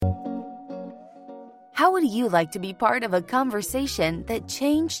How would you like to be part of a conversation that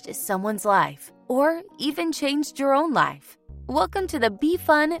changed someone's life or even changed your own life? Welcome to the Be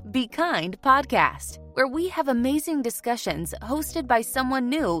Fun, Be Kind podcast, where we have amazing discussions hosted by someone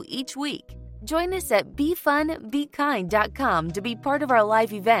new each week. Join us at befunbekind.com to be part of our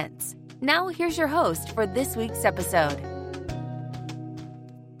live events. Now here's your host for this week's episode.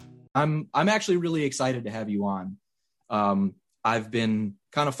 I'm actually really excited to have you on. I've been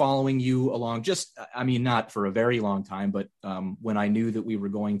kind of following you along, not for a very long time, but when I knew that we were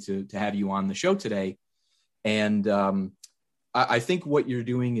going to have you on the show today. And I think what you're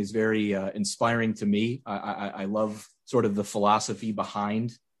doing is very inspiring to me. I love sort of the philosophy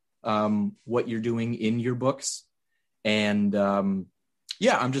behind what you're doing in your books. And I'm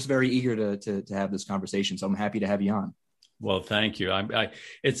just very eager to have this conversation. So I'm happy to have you on. Well, thank you.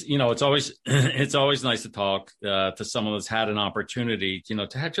 It's always nice to talk to someone that's had an opportunity,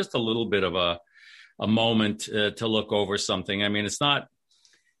 to have just a little bit of a moment to look over something. I mean, it's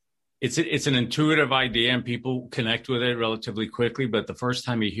an intuitive idea and people connect with it relatively quickly. But the first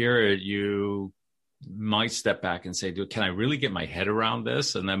time you hear it, you might step back and say, can I really get my head around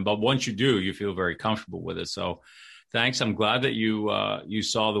this? But once you do, you feel very comfortable with it. So thanks. I'm glad that you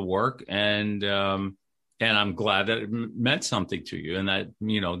saw the work and I'm glad that it meant something to you, and that,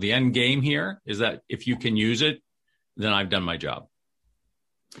 the end game here is that if you can use it, then I've done my job.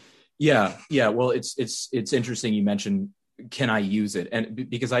 Yeah. Well, it's interesting you mentioned, can I use it? And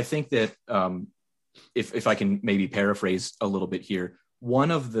because I think that if I can maybe paraphrase a little bit here, one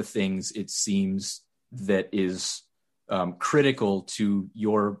of the things it seems that is critical to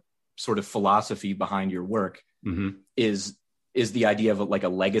your sort of philosophy behind your work is the idea of like a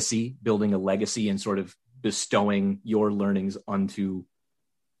legacy, building a legacy and sort of bestowing your learnings onto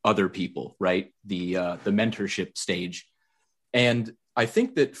other people, right? The mentorship stage. And I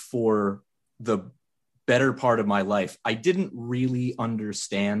think that for the better part of my life, I didn't really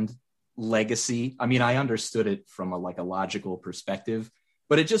understand legacy. I mean, I understood it from a logical perspective,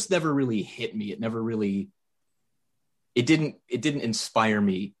 but it just never really hit me. It didn't inspire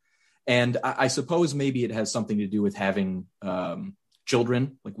me. And I suppose maybe it has something to do with having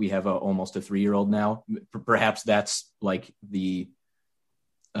children. Like we have almost a 3-year-old now. Perhaps that's like the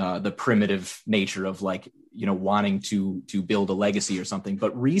primitive nature of wanting to build a legacy or something.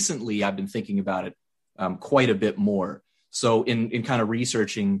 But recently I've been thinking about it quite a bit more. So in kind of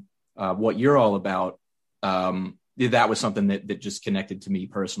researching what you're all about, that was something that just connected to me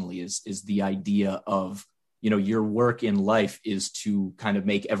personally is the idea of, your work in life is to kind of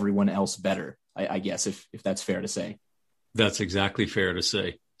make everyone else better, I guess, if that's fair to say. That's exactly fair to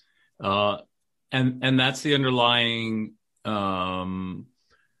say. And that's the underlying,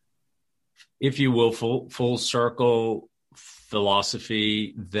 if you will, full circle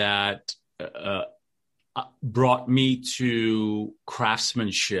philosophy that brought me to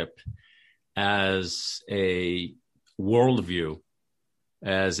craftsmanship as a worldview,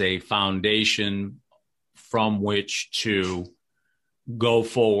 as a foundation from which to go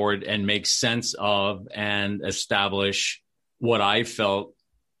forward and make sense of and establish what I felt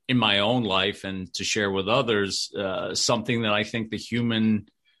in my own life, and to share with others something that I think the human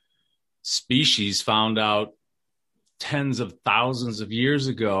species found out tens of thousands of years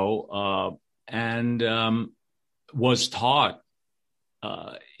ago and was taught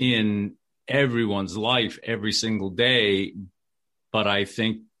in everyone's life every single day, but I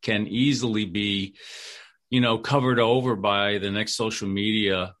think can easily be covered over by the next social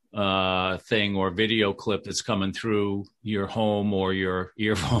media thing or video clip that's coming through your home or your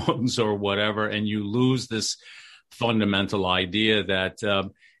earphones or whatever. And you lose this fundamental idea that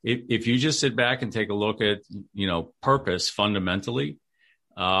if you just sit back and take a look at, purpose fundamentally,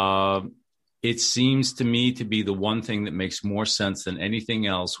 it seems to me to be the one thing that makes more sense than anything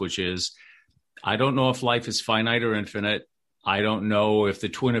else, which is, I don't know if life is finite or infinite. I don't know if the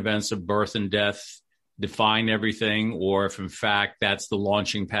twin events of birth and death define everything, or if in fact that's the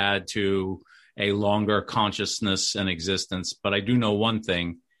launching pad to a longer consciousness and existence. But I do know one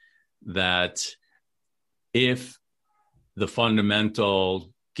thing, that if the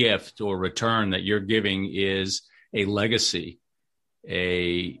fundamental gift or return that you're giving is a legacy,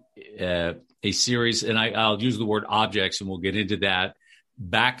 a series, and I'll use the word objects, and we'll get into that,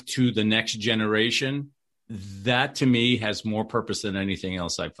 back to the next generation, that to me has more purpose than anything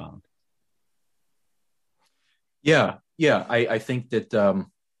else I've found. Yeah. I think that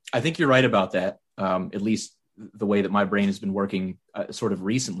I think you're right about that. At least the way that my brain has been working sort of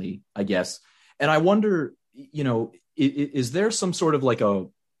recently, I guess. And I wonder, is there some sort of like a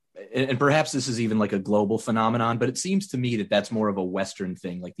and perhaps this is even like a global phenomenon, but it seems to me that that's more of a Western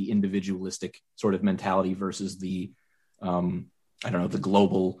thing, like the individualistic sort of mentality versus the, I don't know, the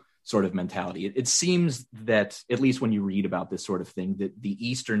global sort of mentality. It seems that, at least when you read about this sort of thing, that the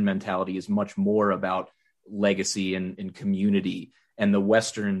Eastern mentality is much more about legacy and community, and the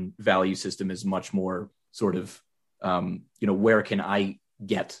Western value system is much more sort of, where can I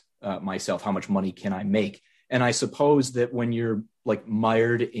get myself? How much money can I make? And I suppose that when you're like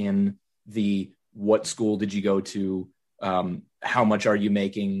mired in the what school did you go to, how much are you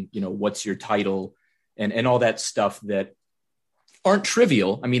making, what's your title, and all that stuff that aren't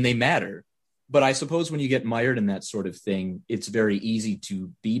trivial. I mean, they matter. But I suppose when you get mired in that sort of thing, it's very easy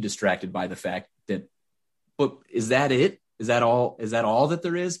to be distracted by the fact that, but is that it? Is that all that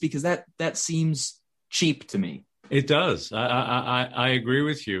there is? Because that seems cheap to me. It does. I agree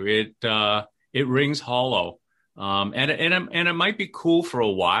with you. It rings hollow. And it might be cool for a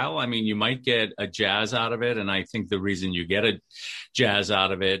while. I mean, you might get a jazz out of it. And I think the reason you get a jazz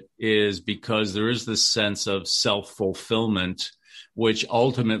out of it is because there is this sense of self-fulfillment, which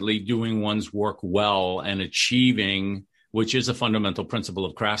ultimately doing one's work well and achieving, which is a fundamental principle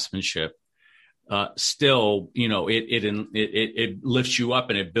of craftsmanship, still, it lifts you up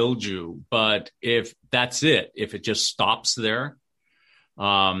and it builds you. But if that's it, if it just stops there,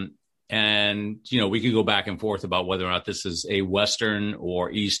 and, we could go back and forth about whether or not this is a Western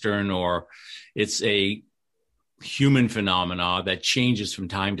or Eastern, or it's a human phenomena that changes from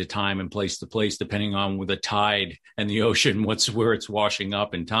time to time and place to place, depending on the tide and the ocean, where it's washing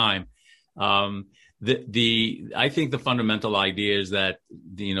up in time. I think the fundamental idea is that,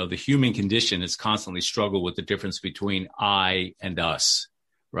 the human condition is constantly struggle with the difference between I and us,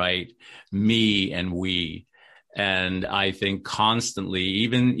 right? Me and we. And I think constantly,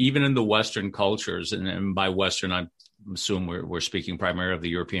 even in the Western cultures, and by Western, I assume we're speaking primarily of the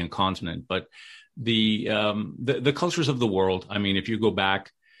European continent, but the cultures of the world. I mean, if you go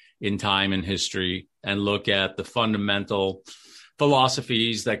back in time and history and look at the fundamental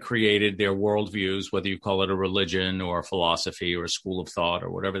philosophies that created their worldviews, whether you call it a religion or a philosophy or a school of thought or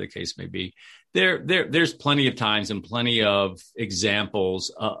whatever the case may be, there's plenty of times and plenty of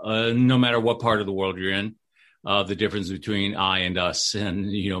examples, no matter what part of the world you're in, the difference between I and us, and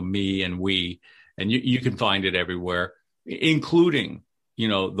me and we, and you can find it everywhere, including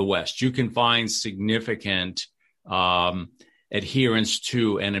the West. You can find significant adherence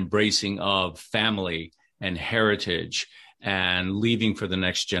to and embracing of family and heritage, and leaving for the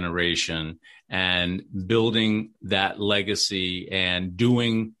next generation, and building that legacy, and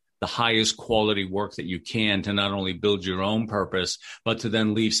doing the highest quality work that you can to not only build your own purpose, but to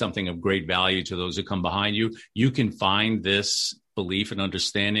then leave something of great value to those who come behind you. You can find this belief and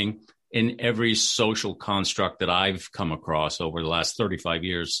understanding in every social construct that I've come across over the last 35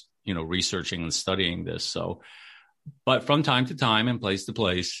 years, researching and studying this. So, but from time to time and place to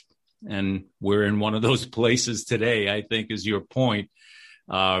place, and we're in one of those places today, I think, is your point,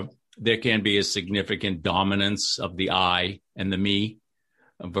 there can be a significant dominance of the I and the me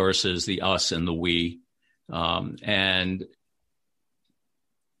versus the us and the we. And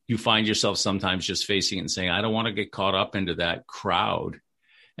you find yourself sometimes just facing it and saying, I don't want to get caught up into that crowd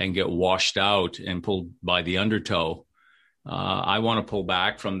and get washed out and pulled by the undertow. I want to pull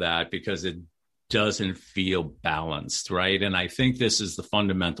back from that because it doesn't feel balanced, right? And I think this is the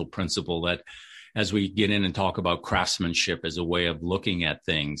fundamental principle that, as we get in and talk about craftsmanship as a way of looking at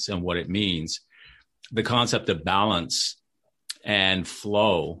things and what it means, the concept of balance and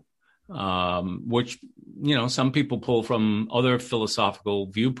flow, which, some people pull from other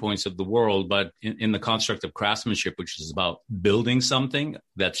philosophical viewpoints of the world, but in the construct of craftsmanship, which is about building something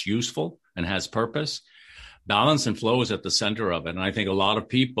that's useful and has purpose, balance and flow is at the center of it. And I think a lot of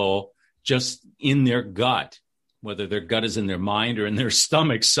people just in their gut, whether their gut is in their mind or in their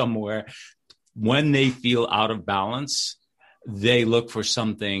stomach somewhere, when they feel out of balance, they look for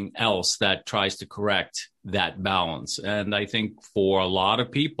something else that tries to correct that balance. And I think for a lot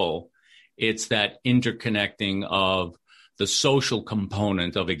of people, it's that interconnecting of the social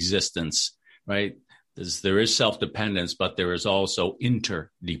component of existence, right? There is self-dependence, but there is also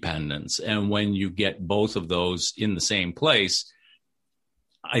interdependence. And when you get both of those in the same place,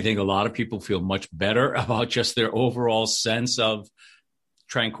 I think a lot of people feel much better about just their overall sense of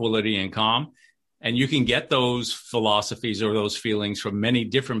tranquility and calm. And you can get those philosophies or those feelings from many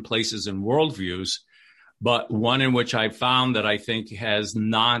different places and worldviews. But one in which I found that I think has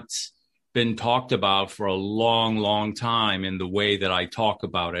not been talked about for a long, long time in the way that I talk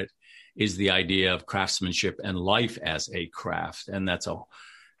about it is the idea of craftsmanship and life as a craft. And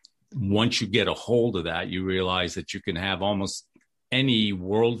once you get a hold of that, you realize that you can have almost any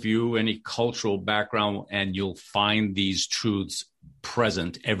worldview, any cultural background, and you'll find these truths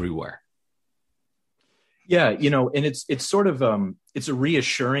present everywhere. Yeah, and it's sort of it's a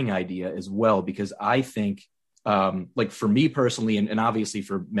reassuring idea as well, because I think like for me personally, and obviously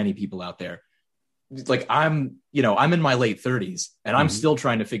for many people out there, like I'm in my late 30s and I'm still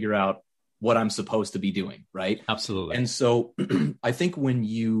trying to figure out what I'm supposed to be doing, right? Absolutely. And so I think when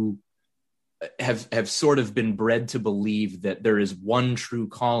you have sort of been bred to believe that there is one true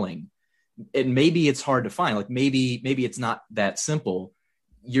calling, and maybe it's hard to find, like maybe it's not that simple,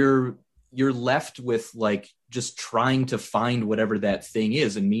 you're left with like just trying to find whatever that thing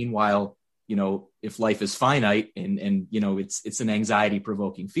is. And meanwhile, if life is finite and it's an anxiety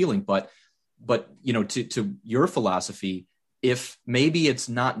provoking feeling, but to your philosophy, if maybe it's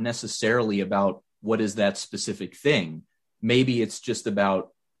not necessarily about what is that specific thing, maybe it's just about,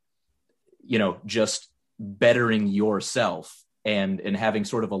 just bettering yourself and having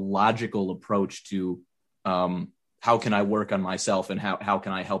sort of a logical approach to how can I work on myself and how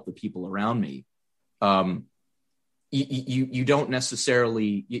can I help the people around me? You don't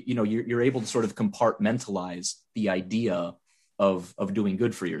necessarily, you're able to sort of compartmentalize the idea of doing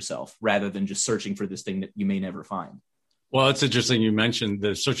good for yourself rather than just searching for this thing that you may never find. Well, it's interesting you mentioned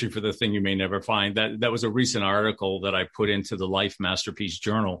the searching for the thing you may never find. That was a recent article that I put into the Life Masterpiece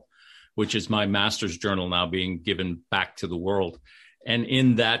Journal, which is my master's journal now being given back to the world. And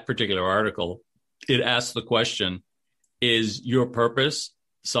in that particular article, it asks the question, is your purpose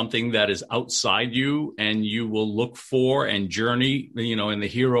something that is outside you and you will look for and journey, in the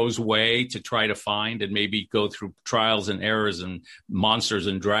hero's way to try to find and maybe go through trials and errors and monsters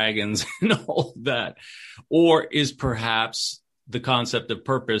and dragons and all of that? Or is perhaps the concept of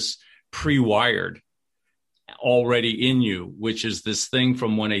purpose pre-wired already in you, which is this thing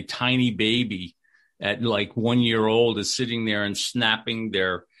from when a tiny baby at like 1 year old is sitting there and snapping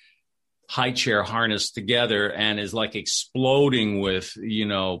their high chair harness together and is like exploding with,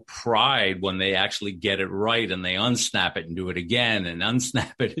 pride when they actually get it right and they unsnap it and do it again and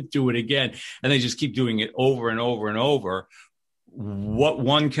unsnap it and do it again. And they just keep doing it over and over and over. What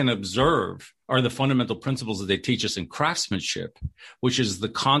one can observe are the fundamental principles that they teach us in craftsmanship, which is the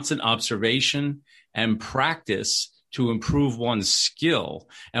constant observation and practice to improve one's skill.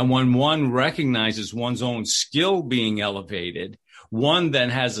 And when one recognizes one's own skill being elevated, one then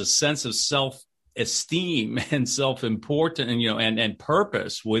has a sense of self-esteem and self-importance and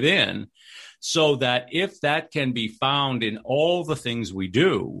purpose within, so that if that can be found in all the things we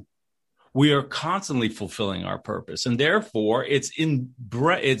do, we are constantly fulfilling our purpose. And therefore, it's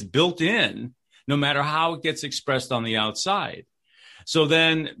built in, no matter how it gets expressed on the outside. So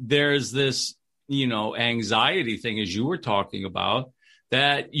then there's this, anxiety thing, as you were talking about,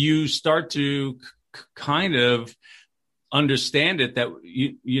 that you start to kind of understand it, that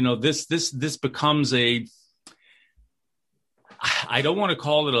this becomes I don't want to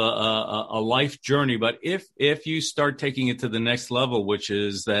call it a life journey, but if you start taking it to the next level, which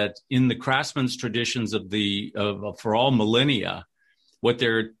is that in the craftsman's traditions of for all millennia, what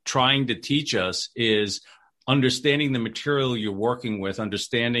they're trying to teach us is understanding the material you're working with,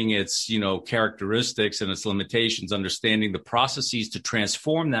 understanding its, characteristics and its limitations, understanding the processes to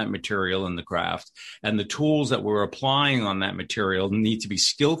transform that material in the craft, and the tools that we're applying on that material need to be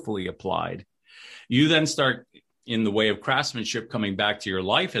skillfully applied. You then start, in the way of craftsmanship, coming back to your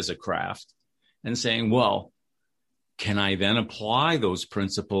life as a craft and saying, well, can I then apply those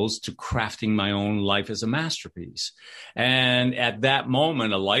principles to crafting my own life as a masterpiece? And at that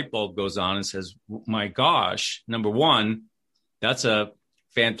moment, a light bulb goes on and says, my gosh, number one, that's a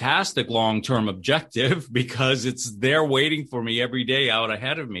fantastic long-term objective because it's there waiting for me every day out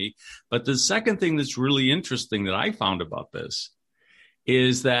ahead of me. But the second thing that's really interesting that I found about this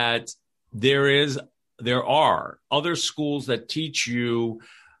is that there are other schools that teach you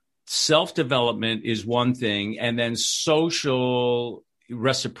self-development is one thing, and then social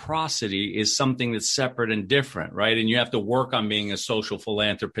reciprocity is something that's separate and different, right? And you have to work on being a social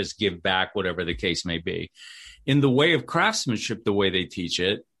philanthropist, give back, whatever the case may be. In the way of craftsmanship, the way they teach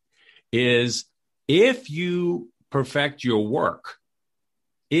it is, if you perfect your work,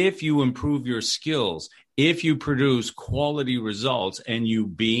 if you improve your skills, if you produce quality results and you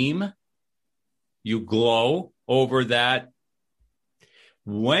beam, you glow over that,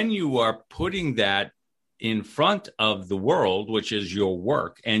 when you are putting that in front of the world, which is your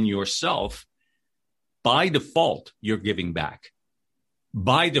work and yourself, by default, you're giving back.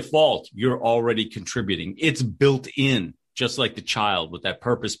 By default, you're already contributing. It's built in, just like the child with that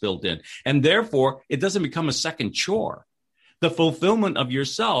purpose built in. And therefore, it doesn't become a second chore. The fulfillment of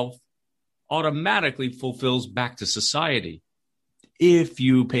yourself automatically fulfills back to society. if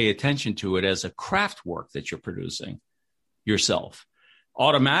you pay attention to it as a craft work that you're producing yourself.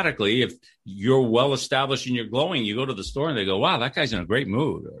 Automatically, if you're well established and you're glowing, you go to the store and they go, wow, that guy's in a great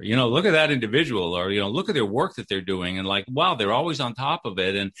mood. Or, look at that individual, or, look at their work that they're doing. And like, wow, they're always on top of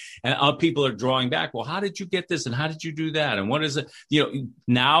it. And people are drawing back. Well, how did you get this? And how did you do that? And what is it?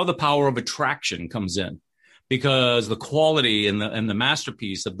 Now the power of attraction comes in, because the quality and the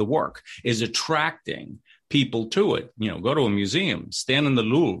masterpiece of the work is attracting people to it. Go to a museum, stand in the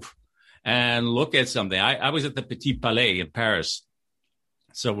Louvre and look at something. I was at the Petit Palais in Paris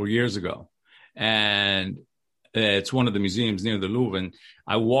several years ago, and it's one of the museums near the Louvre. And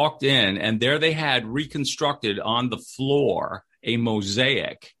I walked in, and there they had reconstructed on the floor a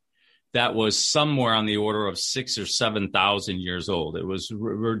mosaic that was somewhere on the order of 6,000 or 7,000 years old. It was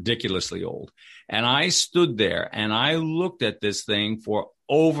ridiculously old. And I stood there and I looked at this thing for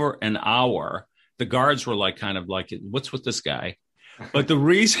over an hour. The guards were like, kind of like, what's with this guy? But the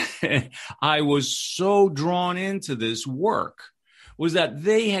reason I was so drawn into this work was that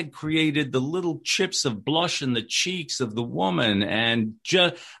they had created the little chips of blush in the cheeks of the woman. And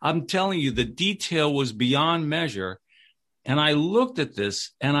I'm telling you, the detail was beyond measure. And I looked at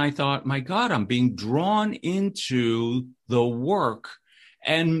this and I thought, my God, I'm being drawn into the work.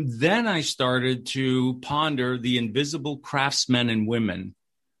 And then I started to ponder the invisible craftsmen and women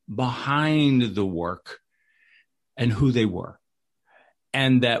behind the work and who they were.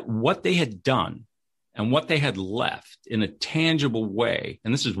 And that what they had done and what they had left in a tangible way,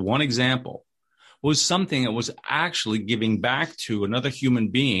 and this is one example, was something that was actually giving back to another human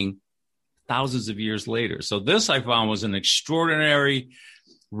being thousands of years later. So this, I found, was an extraordinary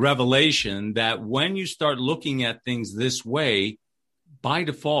revelation that when you start looking at things this way, by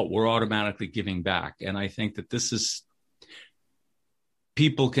default, we're automatically giving back. And I think that this is,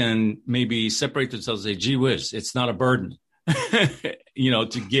 people can maybe separate themselves and say, gee whiz, it's not a burden.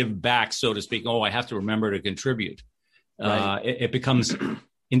 To give back, so to speak. Oh, I have to remember to contribute. Right. It becomes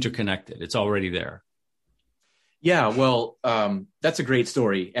interconnected. It's already there. Yeah, well, that's a great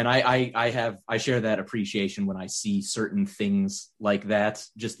story, and I share that appreciation when I see certain things like that.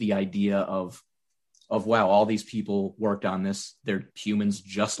 Just the idea of wow, all these people worked on this. They're humans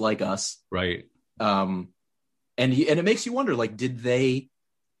just like us, right? And it makes you wonder, like, did they?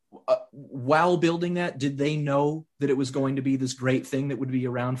 While building that, did they know that it was going to be this great thing that would be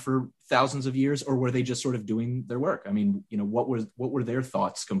around for thousands of years, or were they just sort of doing their work? I mean, what were their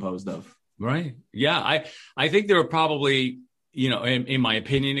thoughts composed of? Right. Yeah. I think there were probably, in my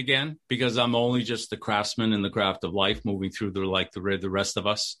opinion, again, because I'm only just the craftsman in the craft of life moving through the rest of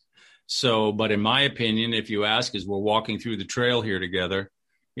us. So, but in my opinion, if you ask, as we're walking through the trail here together,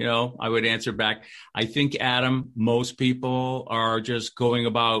 I would answer back. I think, Adam, most people are just going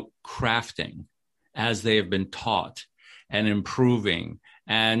about crafting as they have been taught and improving,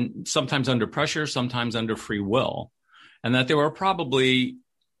 and sometimes under pressure, sometimes under free will. And that there were probably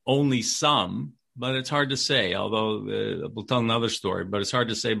only some, but it's hard to say, although we'll tell another story, but it's hard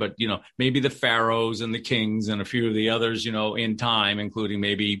to say. But, maybe the pharaohs and the kings and a few of the others, in time, including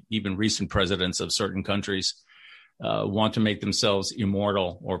maybe even recent presidents of certain countries, want to make themselves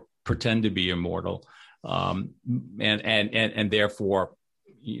immortal or pretend to be immortal, and therefore,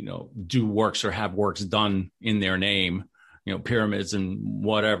 do works or have works done in their name, pyramids and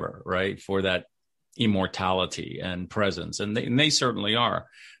whatever, right, for that immortality and presence. And they certainly are.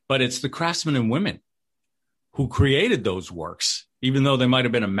 But it's the craftsmen and women who created those works, even though they might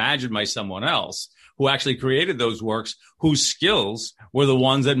have been imagined by someone else, who actually created those works, whose skills were the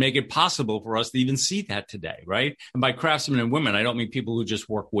ones that make it possible for us to even see that today, right? And by craftsmen and women, I don't mean people who just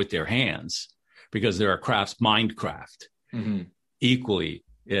work with their hands, because there are mindcraft, equally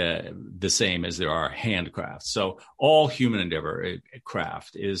the same as there are handcrafts. So all human endeavor,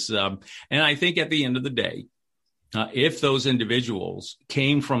 craft is, and I think at the end of the day, if those individuals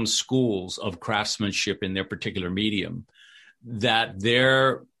came from schools of craftsmanship in their particular medium, that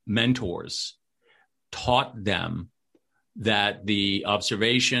their mentors taught them that the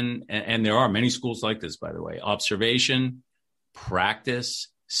observation, and there are many schools like this, by the way, observation, practice,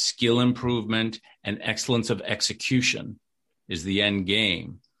 skill improvement, and excellence of execution is the end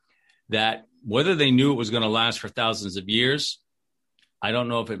game. That whether they knew it was going to last for thousands of years, I don't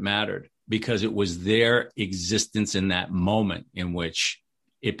know if it mattered, because it was their existence in that moment in which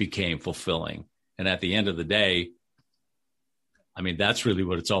it became fulfilling. And at the end of the day, I mean, that's really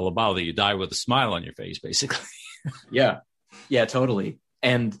what it's all about, that you die with a smile on your face, basically. Yeah, totally.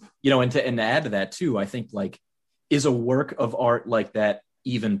 And, and to add to that too, I think, like, is a work of art like that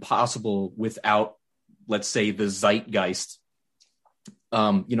even possible without, let's say, the zeitgeist,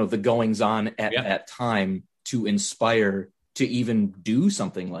 the goings on at that time to inspire to even do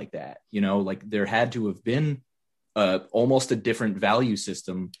something like that. Like there had to have been almost a different value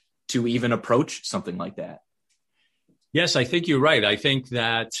system to even approach something like that. Yes, I think you're right. I think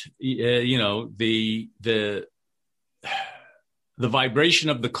that, the vibration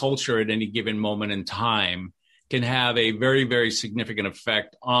of the culture at any given moment in time can have a very, very significant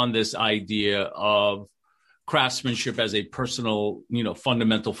effect on this idea of craftsmanship as a personal,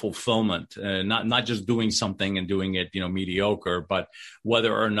 fundamental fulfillment, not just doing something and doing it, mediocre, but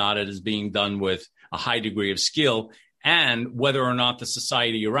whether or not it is being done with a high degree of skill, and whether or not the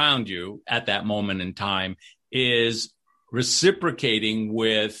society around you at that moment in time is reciprocating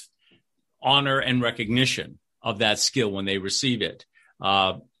with honor and recognition of that skill when they receive it.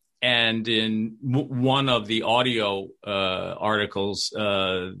 And in one of the audio articles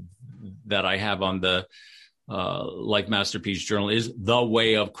that I have on the Life Masterpiece Journal is The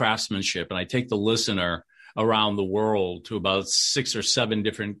Way of Craftsmanship. And I take the listener around the world to about 6 or 7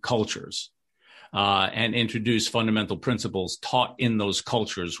 different cultures and introduce fundamental principles taught in those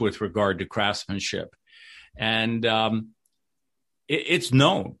cultures with regard to craftsmanship. And it's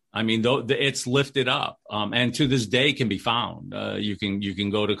known. I mean, it's lifted up, and to this day can be found. You can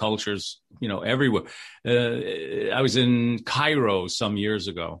go to cultures, everywhere. I was in Cairo some years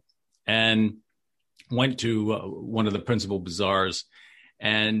ago, and went to one of the principal bazaars,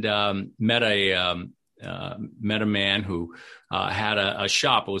 and met a man who had a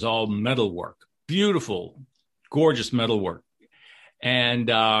shop. It was all metalwork, beautiful, gorgeous metalwork. And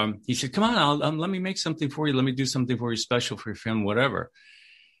he said, "Come on, let me make something for you. Let me do something for you special for your family, whatever."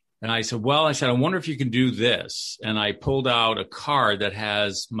 And I said, I wonder if you can do this. And I pulled out a card that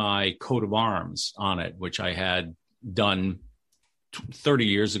has my coat of arms on it, which I had done 30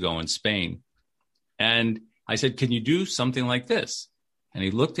 years ago in Spain. And I said, "Can you do something like this?" And he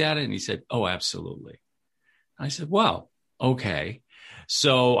looked at it and he said, "Oh, absolutely." I said, "Well, okay."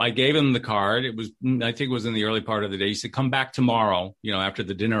 So I gave him the card. I think it was in the early part of the day. He said, "Come back tomorrow, after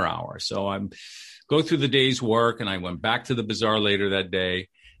the dinner hour." So I go through the day's work, and I went back to the bazaar later that day.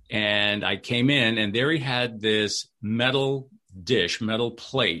 And I came in, and there he had this metal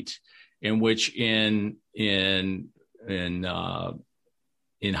plate, in which in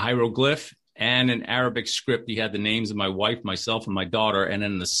hieroglyph and in Arabic script, he had the names of my wife, myself, and my daughter. And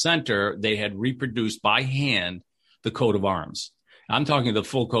in the center, they had reproduced by hand the coat of arms. I'm talking the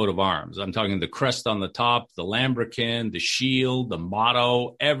full coat of arms. I'm talking the crest on the top, the lambrequin, the shield, the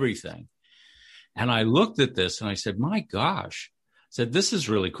motto, everything. And I looked at this and I said, "My gosh." I said, "This is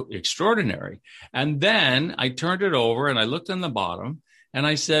really extraordinary." And then I turned it over and I looked on the bottom and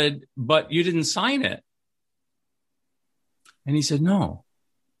I said, "But you didn't sign it." And he said, "No."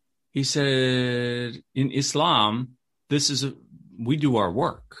 He said, "In Islam, we do our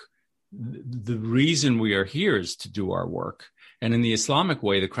work. The reason we are here is to do our work. And in the Islamic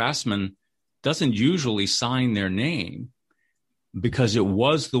way, the craftsman doesn't usually sign their name, because it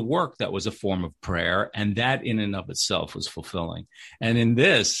was the work that was a form of prayer, and that in and of itself was fulfilling." And in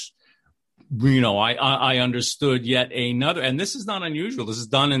this, I understood yet another, and this is not unusual. This is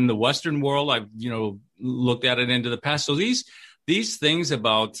done in the Western world. I've, looked at it into the past. So these things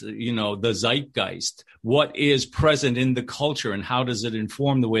about, the zeitgeist, what is present in the culture and how does it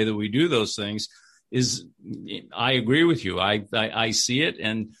inform the way that we do those things I agree with you. I see it.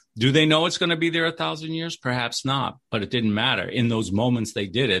 And do they know it's going to be there 1,000 years? Perhaps not, but it didn't matter. In those moments they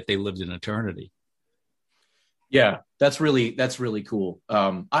did it, they lived in eternity. Yeah, that's really cool.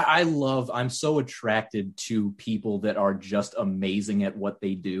 I'm so attracted to people that are just amazing at what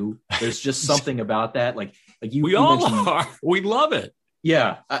they do. There's just something about that. Like we all are. We love it.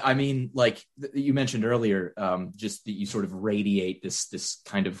 Yeah. I mean, like you mentioned earlier, just that you sort of radiate this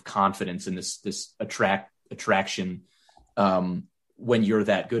kind of confidence and this attraction when you're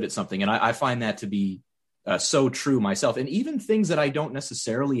that good at something. And I find that to be so true myself. And even things that I don't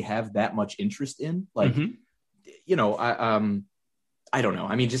necessarily have that much interest in, like, I don't know.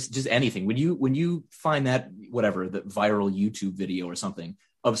 I mean, just anything. When you find that, whatever, the viral YouTube video or something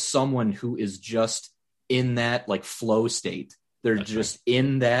of someone who is just in that like flow state, they're That's just right.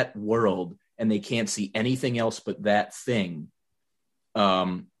 in that world and they can't see anything else but that thing.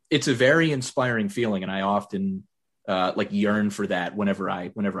 It's a very inspiring feeling. And I often yearn for that whenever I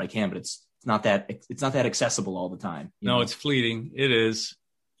can, but it's not that accessible all the time. No, it's fleeting. It is.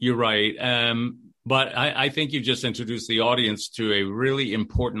 You're right. But I think you just introduced the audience to a really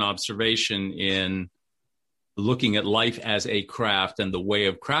important observation in looking at life as a craft and the way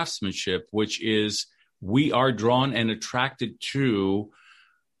of craftsmanship, which is we are drawn and attracted to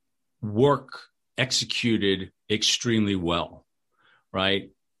work executed extremely well,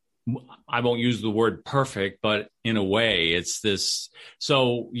 right? I won't use the word perfect, but in a way it's this.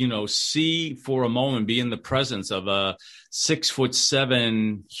 So, see for a moment, be in the presence of a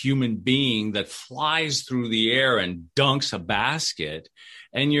 6'7" human being that flies through the air and dunks a basket,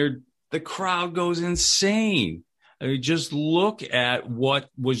 and the crowd goes insane. I mean, just look at what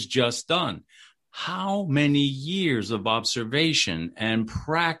was just done. How many years of observation and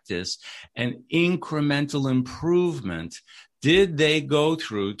practice and incremental improvement did they go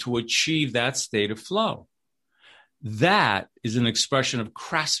through to achieve that state of flow? That is an expression of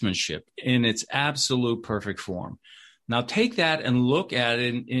craftsmanship in its absolute perfect form. Now take that and look at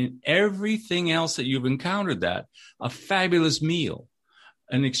it in everything else that you've encountered that. A fabulous meal,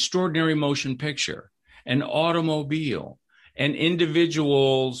 an extraordinary motion picture, an automobile, and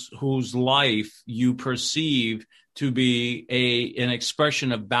individuals whose life you perceive to be an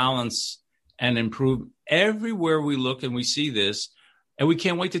expression of balance and improvement. Everywhere we look and we see this, and we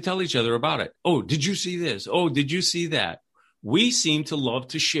can't wait to tell each other about it. Oh, did you see this? Oh, did you see that? We seem to love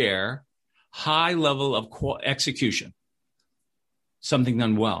to share high level of execution, something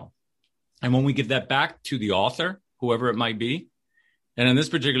done well. And when we give that back to the author, whoever it might be, and in this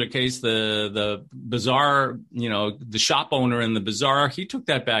particular case, the bazaar, the shop owner in the bazaar, he took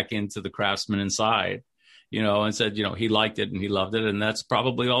that back into the craftsman inside, and said, he liked it and he loved it. And that's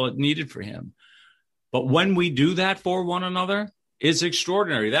probably all it needed for him. But when we do that for one another, it's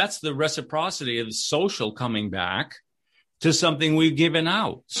extraordinary. That's the reciprocity of social coming back to something we've given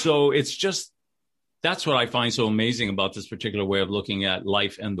out. So it's just, that's what I find so amazing about this particular way of looking at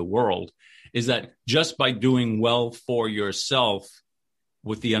life and the world, is that just by doing well for yourself,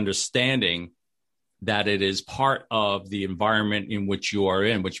 with the understanding that it is part of the environment in which you are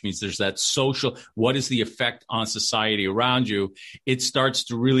in, which means there's that social, what is the effect on society around you? It starts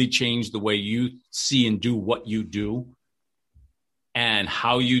to really change the way you see and do what you do and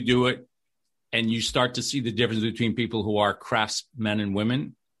how you do it. And you start to see the difference between people who are craftsmen and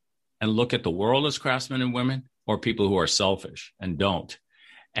women and look at the world as craftsmen and women, or people who are selfish and don't.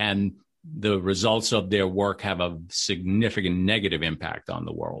 And the results of their work have a significant negative impact on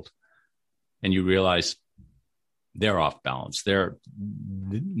the world. And you realize they're off balance.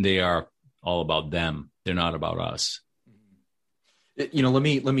 They are all about them. They're not about us. Let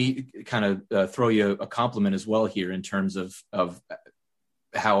me kind of throw you a compliment as well here in terms of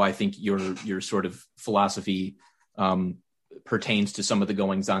how I think your sort of philosophy pertains to some of the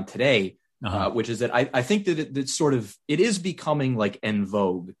goings on today, which is that I think that it is becoming like en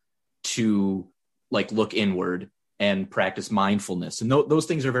vogue to like look inward and practice mindfulness. And those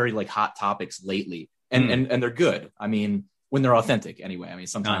things are very like hot topics lately. And they're good. I mean, when they're authentic anyway. I mean,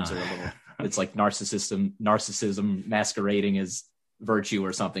 sometimes they're a little, it's like narcissism masquerading as virtue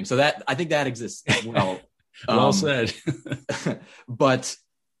or something. So that, I think that exists as well. Well said. but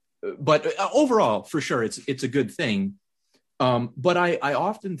overall, for sure, it's a good thing. But I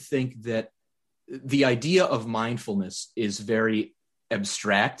often think that the idea of mindfulness is very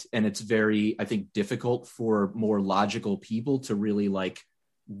abstract, and it's very, I think, difficult for more logical people to really like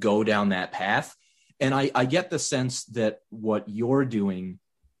go down that path. And I get the sense that what you're doing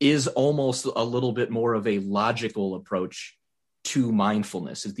is almost a little bit more of a logical approach to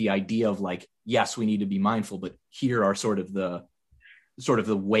mindfulness. Is the idea of like, yes, we need to be mindful, but here are sort of the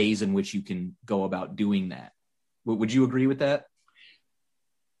ways in which you can go about doing that. Would you agree with that?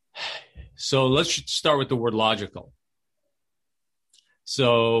 So let's start with the word logical.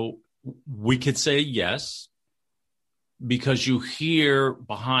 So we could say yes, because you hear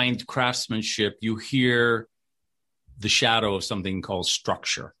behind craftsmanship, you hear the shadow of something called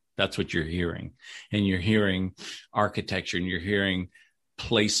structure. That's what you're hearing. And you're hearing architecture, and you're hearing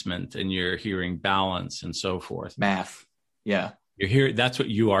placement, and you're hearing balance and so forth. Math. Yeah. That's what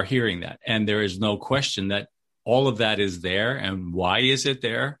you are hearing that. And there is no question that all of that is there. And why is it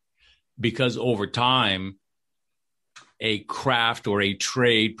there? Because over time, a craft or a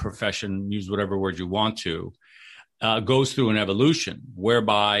trade profession, use whatever word you want to, goes through an evolution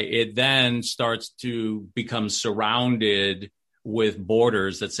whereby it then starts to become surrounded with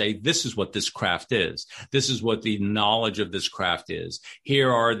borders that say, this is what this craft is. This is what the knowledge of this craft is.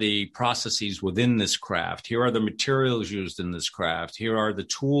 Here are the processes within this craft. Here are the materials used in this craft. Here are the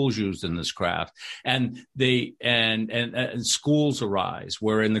tools used in this craft. And schools arise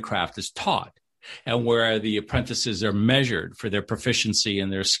wherein the craft is taught, and where the apprentices are measured for their proficiency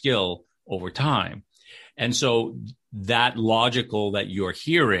and their skill over time. And so that logical that you're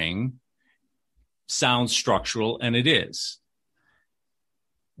hearing sounds structural, and it is.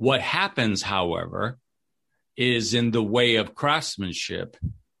 What happens, however, is in the way of craftsmanship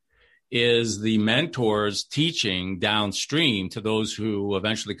is the mentors teaching downstream to those who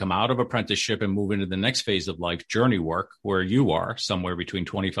eventually come out of apprenticeship and move into the next phase of life, journey work, where you are somewhere between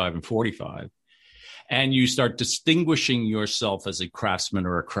 25 and 45. And you start distinguishing yourself as a craftsman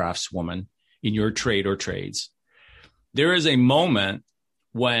or a craftswoman in your trade or trades. There is a moment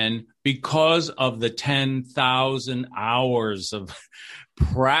when, because of the 10,000 hours of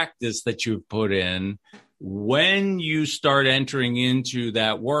practice that you've put in, when you start entering into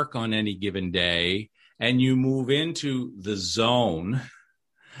that work on any given day and you move into the zone,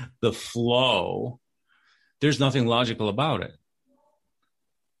 the flow, there's nothing logical about it.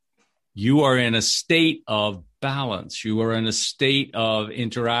 You are in a state of balance. You are in a state of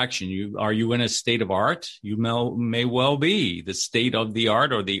interaction. Are you in a state of art? You may well be the state of the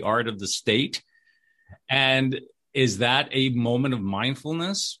art or the art of the state. And is that a moment of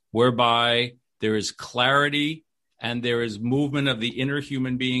mindfulness whereby there is clarity and there is movement of the inner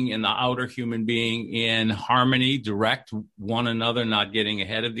human being and the outer human being in harmony, direct one another, not getting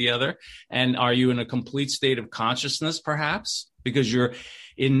ahead of the other? And are you in a complete state of consciousness, perhaps? Because you're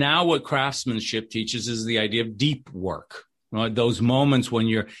in now what craftsmanship teaches is the idea of deep work. Right? Those moments when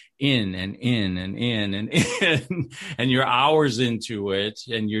you're in and in and in and in, and you're hours into it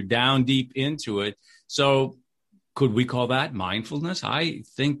and you're down deep into it. So could we call that mindfulness? I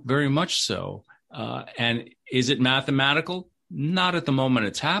think very much so. And is it mathematical? Not at the moment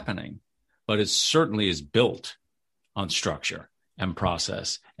it's happening, but it certainly is built on structure and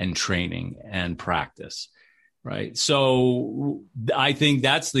process and training and practice, right? So I think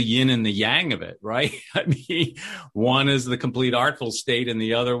that's the yin and the yang of it, right? I mean, one is the complete artful state and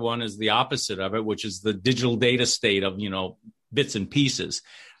the other one is the opposite of it, which is the digital data state of, bits and pieces.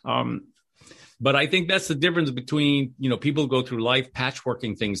 But I think that's the difference between, people go through life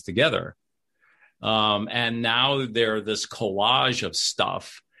patchworking things together. And now they're this collage of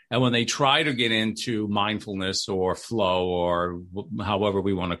stuff. And when they try to get into mindfulness or flow or however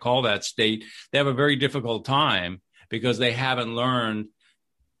we want to call that state, they have a very difficult time because they haven't learned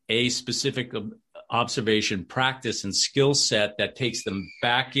a specific observation, practice, and skill set that takes them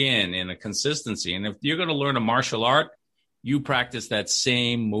back in a consistency. And if you're going to learn a martial art, you practice that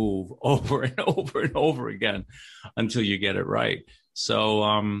same move over and over and over again until you get it right. So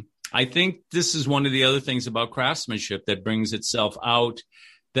I think this is one of the other things about craftsmanship that brings itself out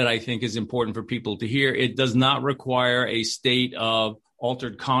that I think is important for people to hear. It does not require a state of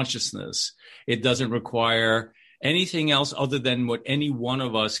altered consciousness. It doesn't require anything else other than what any one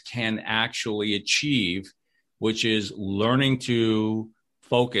of us can actually achieve, which is learning to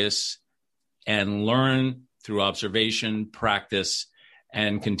focus and learn through observation, practice,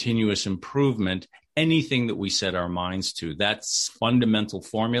 and continuous improvement, anything that we set our minds to. That's fundamental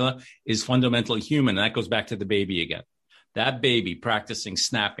formula is fundamentally human. And that goes back to the baby again. That baby practicing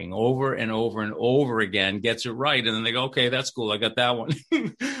snapping over and over and over again gets it right. And then they go, okay, that's cool. I got that one.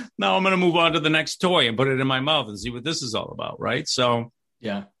 Now I'm going to move on to the next toy and put it in my mouth and see what this is all about. Right. So,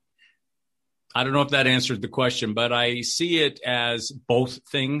 yeah, I don't know if that answered the question, but I see it as both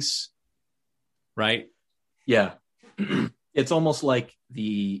things. Right. Yeah. It's almost like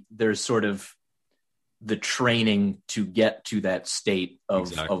there's sort of the training to get to that state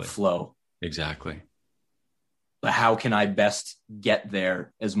of flow. Exactly. But how can I best get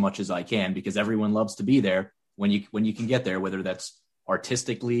there as much as I can? Because everyone loves to be there when you can get there, whether that's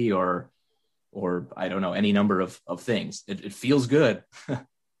artistically or I don't know, any number of things. It feels good.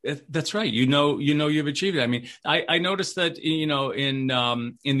 That's right. You've achieved it. I mean, I noticed that,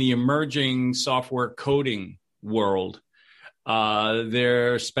 in the emerging software coding world,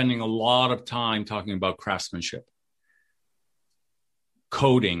 they're spending a lot of time talking about craftsmanship,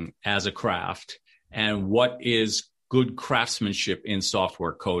 coding as a craft, and what is good craftsmanship in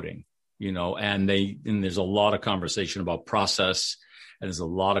software coding, and there's a lot of conversation about process, and there's a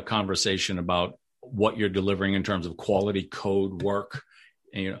lot of conversation about what you're delivering in terms of quality code work.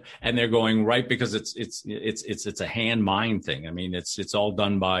 And they're going right because it's a hand mind thing. I mean, it's all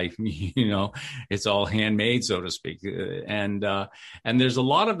done by, it's all handmade, so to speak. And there's a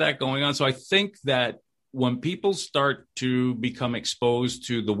lot of that going on. So I think that when people start to become exposed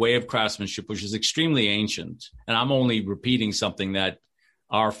to the way of craftsmanship, which is extremely ancient, and I'm only repeating something that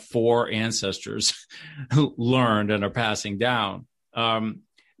our four ancestors learned and are passing down,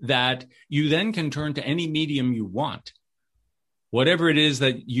 that you then can turn to any medium you want, whatever it is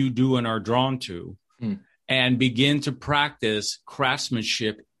that you do and are drawn to, and begin to practice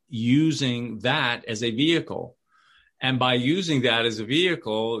craftsmanship using that as a vehicle. And by using that as a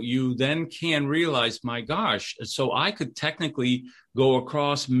vehicle, you then can realize, my gosh, so I could technically go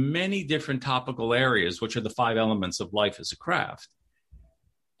across many different topical areas, which are the 5 elements of life as a craft.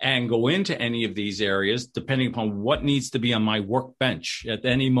 and go into any of these areas, depending upon what needs to be on my workbench at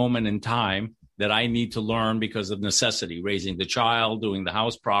any moment in time that I need to learn because of necessity, raising the child, doing the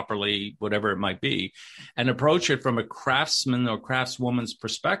house properly, whatever it might be, and approach it from a craftsman or craftswoman's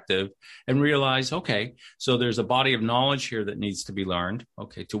perspective and realize, okay, so there's a body of knowledge here that needs to be learned.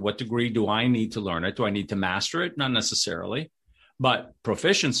 Okay, to what degree do I need to learn it? Do I need to master it? Not necessarily. But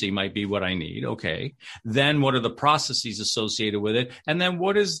proficiency might be what I need. Okay. Then what are the processes associated with it? And then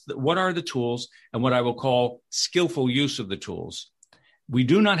what are the tools and what I will call skillful use of the tools? We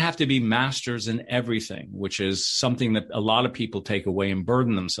do not have to be masters in everything, which is something that a lot of people take away and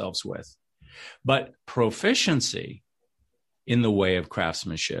burden themselves with. But proficiency in the way of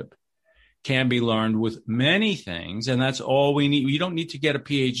craftsmanship can be learned with many things. And that's all we need. You don't need to get a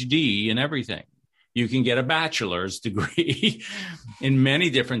PhD in everything. You can get a bachelor's degree in many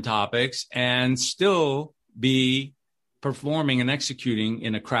different topics and still be performing and executing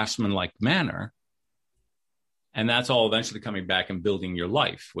in a craftsman-like manner. And that's all eventually coming back and building your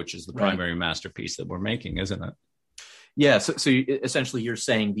life, which is the primary masterpiece that we're making, isn't it? Yeah. So essentially you're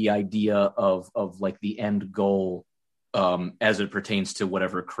saying the idea of like the end goal as it pertains to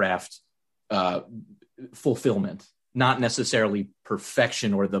whatever craft fulfillment. Not necessarily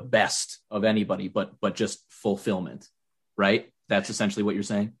perfection or the best of anybody, but just fulfillment, right? That's essentially what you're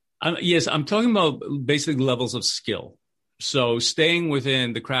saying? Yes, I'm talking about basically levels of skill. So staying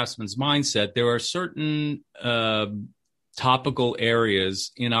within the craftsman's mindset, there are certain topical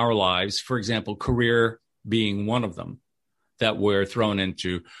areas in our lives, for example, career being one of them, that we're thrown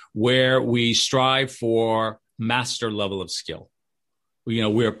into, where we strive for master level of skill.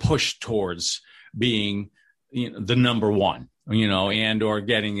 We're pushed towards being the number one, and or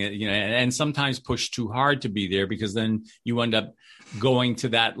getting it, and sometimes push too hard to be there, because then you end up going to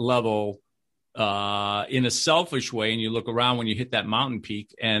that level in a selfish way. And you look around when you hit that mountain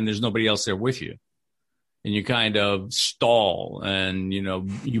peak and there's nobody else there with you. And you kind of stall and,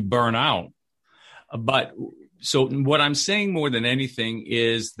 you burn out. But so what I'm saying more than anything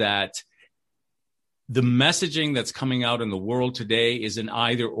is that the messaging that's coming out in the world today is an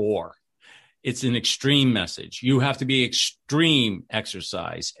either or. It's an extreme message. You have to be extreme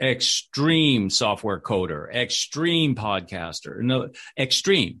exercise, extreme software coder, extreme podcaster. No,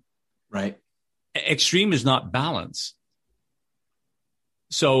 extreme. Right. Extreme is not balance.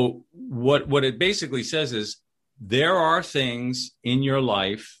 So what it basically says is there are things in your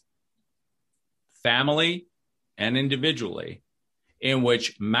life, family and individually, in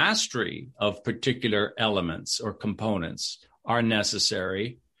which mastery of particular elements or components are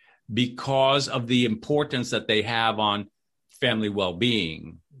necessary because of the importance that they have on family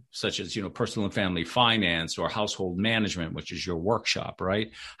well-being, such as, personal and family finance or household management, which is your workshop,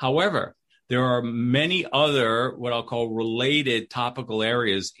 right? However, there are many other, what I'll call related topical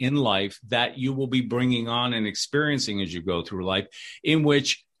areas in life that you will be bringing on and experiencing as you go through life, in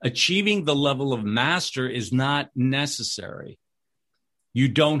which achieving the level of master is not necessary. You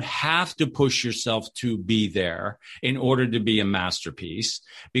don't have to push yourself to be there in order to be a masterpiece,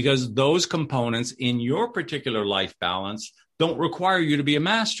 because those components in your particular life balance don't require you to be a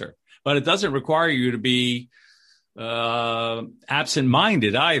master, but it doesn't require you to be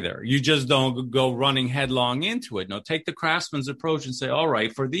absent-minded either. You just don't go running headlong into it. No, take the craftsman's approach and say, all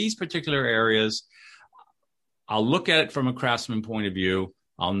right, for these particular areas, I'll look at it from a craftsman point of view.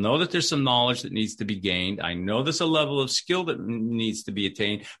 I'll know that there's some knowledge that needs to be gained. I know there's a level of skill that needs to be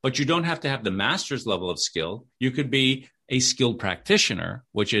attained, but you don't have to have the master's level of skill. You could be a skilled practitioner,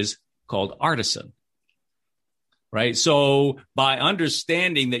 which is called artisan, right? So by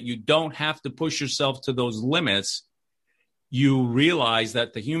understanding that you don't have to push yourself to those limits, you realize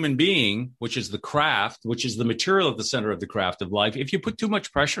that the human being, which is the craft, which is the material at the center of the craft of life, if you put too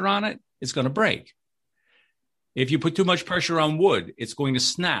much pressure on it, it's going to break. If you put too much pressure on wood, it's going to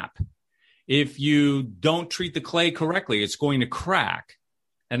snap. If you don't treat the clay correctly, it's going to crack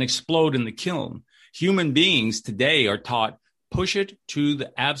and explode in the kiln. Human beings today are taught, push it to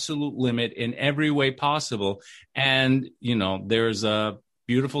the absolute limit in every way possible. And, there's a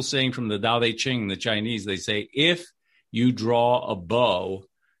beautiful saying from the Tao Te Ching, the Chinese. They say, if you draw a bow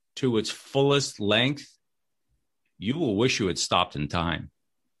to its fullest length, you will wish you had stopped in time.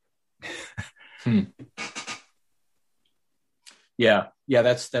 Yeah,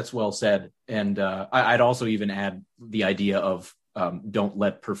 that's well said. And I'd also even add the idea of don't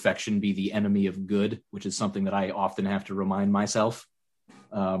let perfection be the enemy of good, which is something that I often have to remind myself.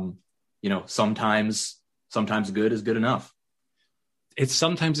 Sometimes good is good enough. It's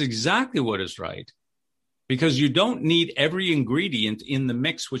sometimes exactly what is right, because you don't need every ingredient in the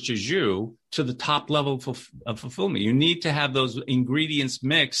mix, which is you, to the top level of fulfillment. You need to have those ingredients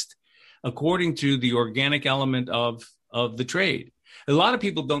mixed according to the organic element of the trade. A lot of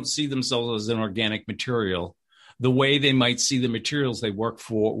people don't see themselves as an organic material the way they might see the materials they work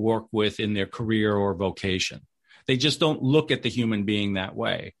with in their career or vocation. They just don't look at the human being that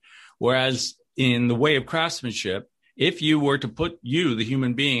way. Whereas in the way of craftsmanship, if you were to put you, the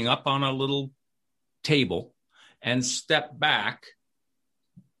human being, up on a little table and step back,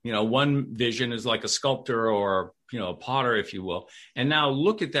 one vision is like a sculptor or, a potter, if you will, and now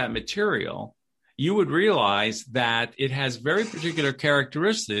look at that material, you would realize that it has very particular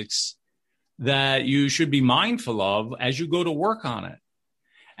characteristics that you should be mindful of as you go to work on it.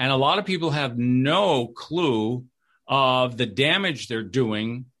 And a lot of people have no clue of the damage they're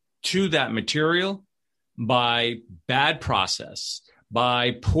doing to that material by bad process,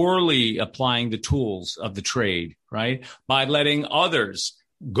 by poorly applying the tools of the trade, right? By letting others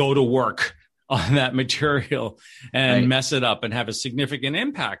go to work on that material and mess it up and have a significant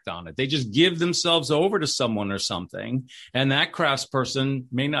impact on it. They just give themselves over to someone or something, and that craftsperson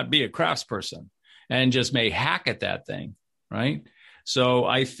may not be a craftsperson and just may hack at that thing, right? So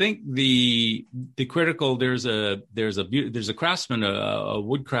I think the critical, there's a craftsman, a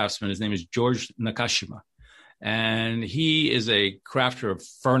wood craftsman. His name is George Nakashima, and he is a crafter of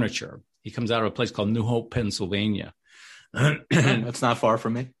furniture. He comes out of a place called New Hope, Pennsylvania. That's not far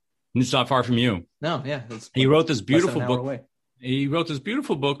from me. It's not far from you. No, yeah. He wrote this beautiful book. Away. He wrote this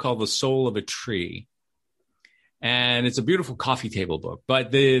beautiful book called The Soul of a Tree. And it's a beautiful coffee table book.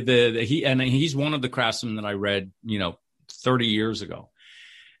 But he's one of the craftsmen that I read, 30 years ago.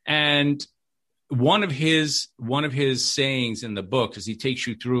 And one of his sayings in the book, as he takes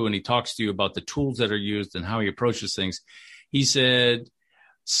you through and he talks to you about the tools that are used and how he approaches things, he said,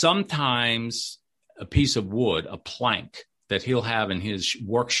 sometimes a piece of wood, a plank that he'll have in his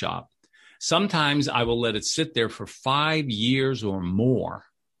workshop, sometimes I will let it sit there for 5 years or more,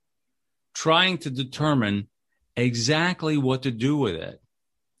 trying to determine exactly what to do with it.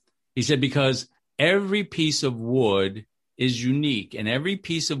 He said, because every piece of wood is unique and every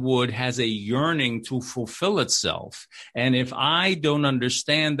piece of wood has a yearning to fulfill itself. And if I don't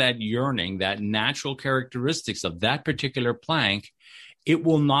understand that yearning, that natural characteristics of that particular plank, it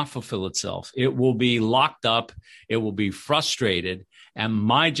will not fulfill itself. It will be locked up. It will be frustrated. And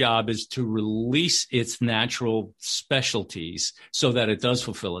my job is to release its natural specialties so that it does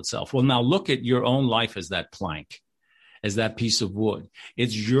fulfill itself. Well, now look at your own life as that plank, as that piece of wood.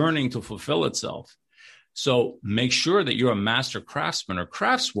 It's yearning to fulfill itself. So make sure that you're a master craftsman or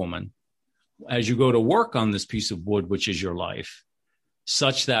craftswoman as you go to work on this piece of wood, which is your life,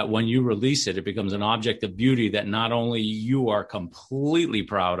 such that when you release it, it becomes an object of beauty that not only you are completely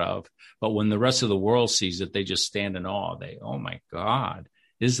proud of, but when the rest of the world sees it, they just stand in awe. Oh my God,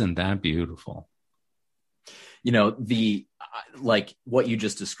 isn't that beautiful? Like what you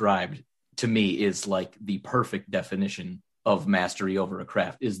just described to me is like the perfect definition of mastery over a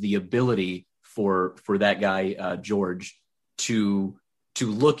craft, is the ability for that guy, George, to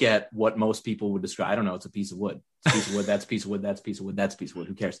look at what most people would describe. I don't know. It's a piece of wood. It's a piece of wood. That's a piece of wood. That's a piece of wood. That's a piece of wood.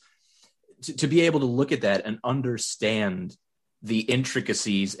 Who cares? To be able to look at that and understand the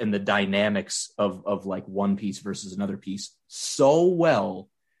intricacies and the dynamics of like one piece versus another piece so well,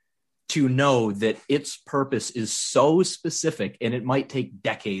 to know that its purpose is so specific and it might take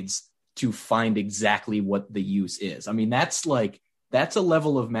decades to find exactly what the use is. I mean, that's a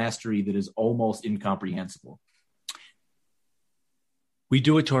level of mastery that is almost incomprehensible. We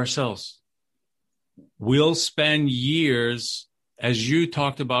do it to ourselves. We'll spend years, as you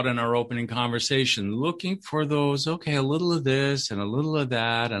talked about in our opening conversation, looking for those, okay, a little of this and a little of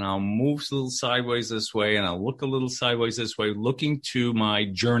that, and I'll move a little sideways this way, and I'll look a little sideways this way, looking to my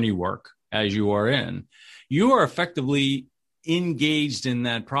journey work as you are in. You are effectively engaged in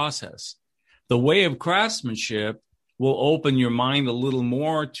that process. The way of craftsmanship will open your mind a little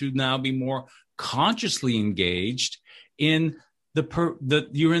more to now be more consciously engaged in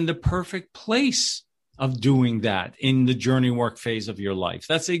you're in the perfect place of doing that in the journey work phase of your life.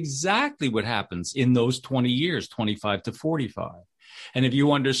 That's exactly what happens in those 20 years, 25 to 45. And if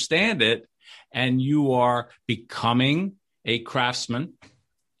you understand it and you are becoming a craftsman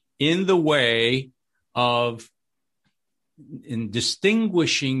in the way of in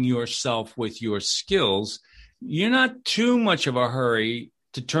distinguishing yourself with your skills, you're not too much of a hurry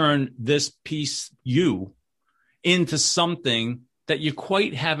to turn this piece into something that you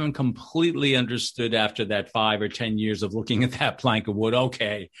quite haven't completely understood after that 5 or 10 years of looking at that plank of wood.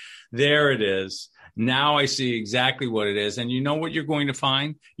 Okay, there it is. Now I see exactly what it is. And you know what you're going to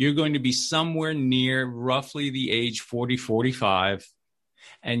find? You're going to be somewhere near roughly the age 40, 45.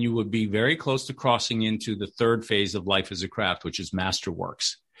 And you would be very close to crossing into the third phase of life as a craft, which is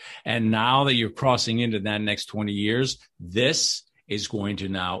masterworks. And now that you're crossing into that next 20 years, this is going to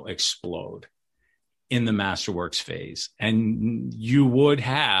now explode in the masterworks phase. And you would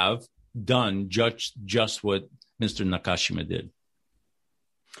have done just what Mr. Nakashima did.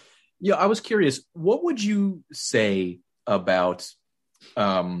 Yeah, I was curious, what would you say about,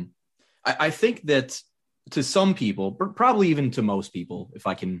 I think that to some people, probably even to most people, if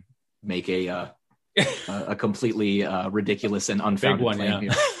I can make a completely ridiculous and unfounded claim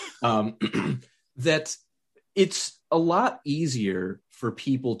here, that it's a lot easier for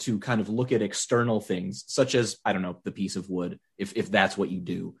people to kind of look at external things, such as, I don't know, the piece of wood, if that's what you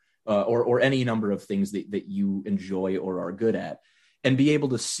do, or any number of things that you enjoy or are good at, and be able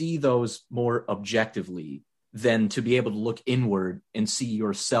to see those more objectively than to be able to look inward and see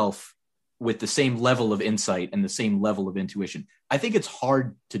yourself with the same level of insight and the same level of intuition. I think it's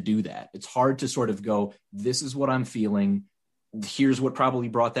hard to do that. It's hard to sort of go, this is what I'm feeling. Here's what probably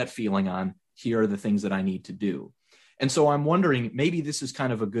brought that feeling on. Here are the things that I need to do. And so I'm wondering, maybe this is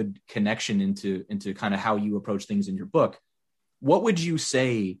kind of a good connection into kind of how you approach things in your book. What would you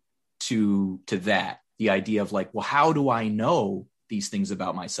say to that? The idea of like, well, how do I know these things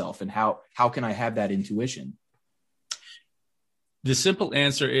about myself, and how can I have that intuition? The simple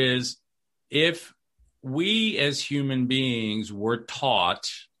answer is, if we as human beings were taught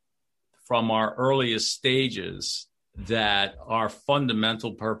from our earliest stages that our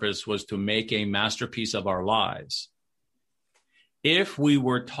fundamental purpose was to make a masterpiece of our lives, if we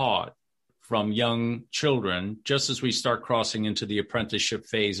were taught from young children, just as we start crossing into the apprenticeship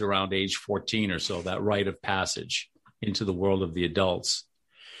phase around age 14 or so, that rite of passage into the world of the adults,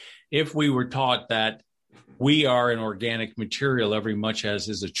 if we were taught that we are an organic material every much as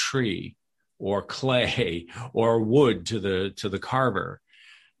is a tree or clay or wood to the carver,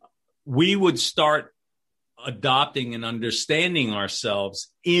 we would start adopting and understanding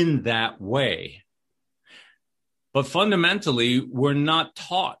ourselves in that way. But fundamentally, we're not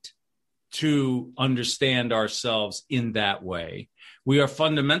taught to understand ourselves in that way. We are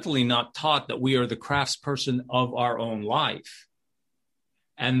fundamentally not taught that we are the craftsperson of our own life,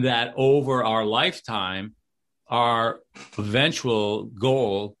 and that over our lifetime, our eventual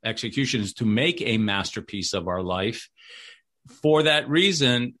goal, execution, is to make a masterpiece of our life. For that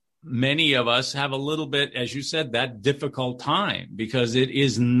reason, many of us have a little bit, as you said, that difficult time, because it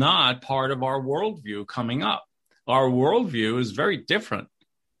is not part of our worldview coming up. Our worldview is very different.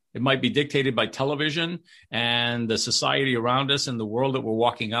 It might be dictated by television and the society around us and the world that we're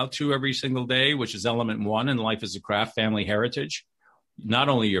walking out to every single day, which is element one in life as a craft, family heritage. Not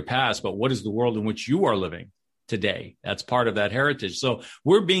only your past, but what is the world in which you are living today? That's part of that heritage. So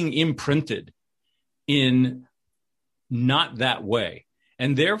we're being imprinted in not that way.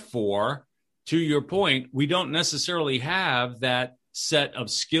 And therefore, to your point, we don't necessarily have that set of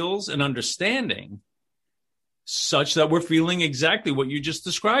skills and understanding such that we're feeling exactly what you just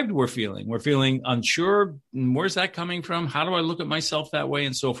described. We're feeling unsure. Where's that coming from? How do I look at myself that way?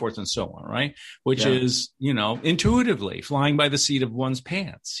 And so forth and so on, right? Which is, intuitively flying by the seat of one's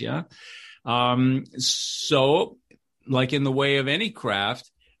pants. Yeah. So like in the way of any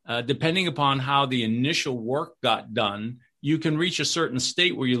craft, depending upon how the initial work got done, you can reach a certain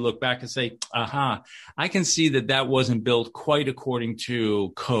state where you look back and say, I can see that wasn't built quite according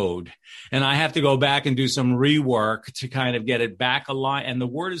to code. And I have to go back and do some rework to kind of get it back aligned. And the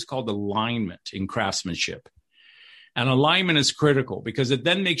word is called alignment in craftsmanship. And alignment is critical because it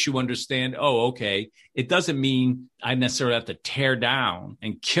then makes you understand, it doesn't mean I necessarily have to tear down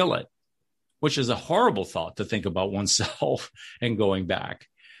and kill it, which is a horrible thought to think about oneself and going back.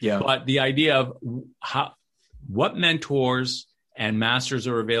 Yeah. But the idea of what mentors and masters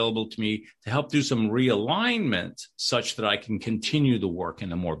are available to me to help do some realignment such that I can continue the work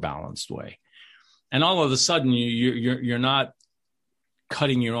in a more balanced way. And all of a sudden, you're not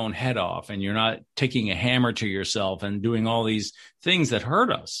cutting your own head off, and you're not taking a hammer to yourself and doing all these things that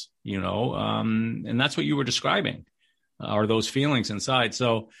hurt us, and that's what you were describing, are those feelings inside.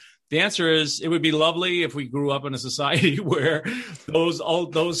 So the answer is, it would be lovely if we grew up in a society where all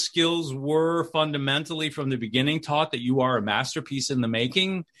those skills were fundamentally from the beginning taught, that you are a masterpiece in the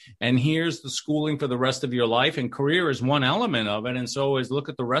making, and here's the schooling for the rest of your life. And career is one element of it. And so is look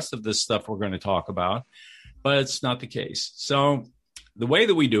at the rest of this stuff we're going to talk about. But it's not the case. So the way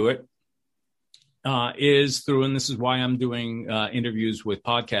that we do it is through, and this is why I'm doing interviews with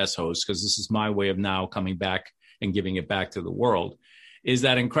podcast hosts, because this is my way of now coming back and giving it back to the world, is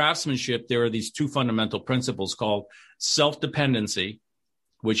that in craftsmanship, there are these two fundamental principles called self-dependency,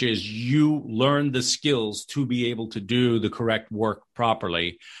 which is you learn the skills to be able to do the correct work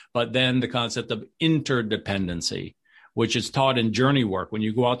properly, but then the concept of interdependency, which is taught in journey work. When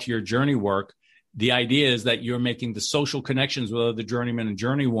you go out to your journey work, the idea is that you're making the social connections with other journeymen and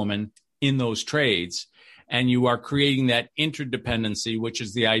journeywomen in those trades, and you are creating that interdependency, which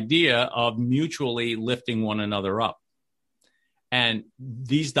is the idea of mutually lifting one another up. And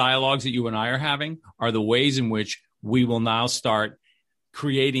these dialogues that you and I are having are the ways in which we will now start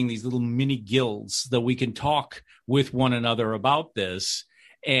creating these little mini guilds that we can talk with one another about this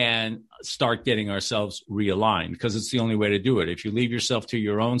and start getting ourselves realigned, because it's the only way to do it. If you leave yourself to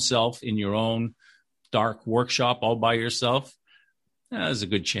your own self in your own dark workshop all by yourself, there's a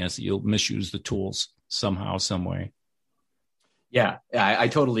good chance that you'll misuse the tools somehow, some way. Yeah, I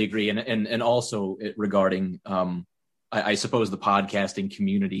totally agree. And also regarding, I suppose the podcasting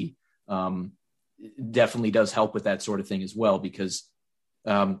community definitely does help with that sort of thing as well, because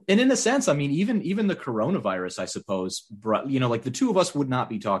and in a sense, I mean, even the coronavirus, I suppose, like the two of us would not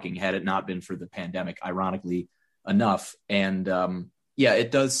be talking had it not been for the pandemic, ironically enough. And yeah,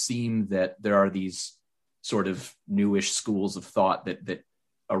 it does seem that there are these sort of newish schools of thought that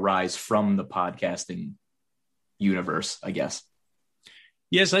arise from the podcasting universe, I guess.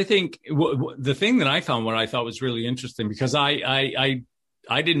 Yes, I think the thing that I found, what I thought was really interesting, because I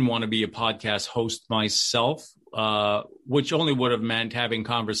didn't want to be a podcast host myself, which only would have meant having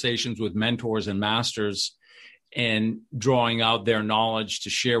conversations with mentors and masters and drawing out their knowledge to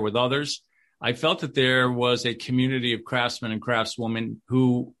share with others. I felt that there was a community of craftsmen and craftswomen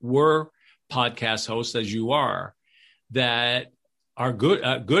who were podcast hosts, as you are, that are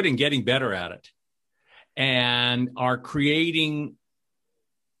good and getting better at it, and are creating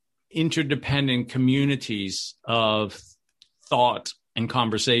interdependent communities of thought and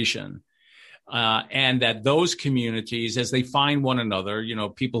conversation. And that those communities, as they find one another,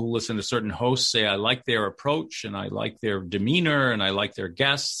 people who listen to certain hosts say, I like their approach and I like their demeanor and I like their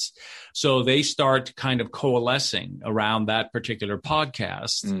guests. So they start kind of coalescing around that particular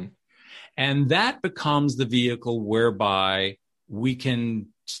podcast. Mm. And that becomes the vehicle whereby we can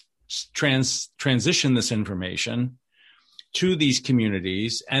transition this information to these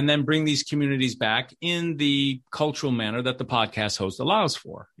communities and then bring these communities back in the cultural manner that the podcast host allows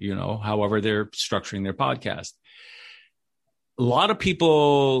for, however they're structuring their podcast. A lot of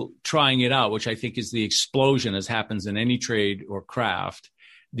people trying it out, which I think is the explosion, as happens in any trade or craft,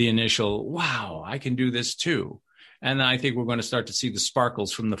 the initial, wow, I can do this too. And I think we're going to start to see the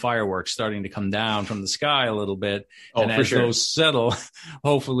sparkles from the fireworks starting to come down from the sky a little bit. Oh, and as those settle,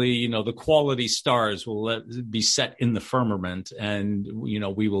 hopefully, the quality stars will be set in the firmament. And,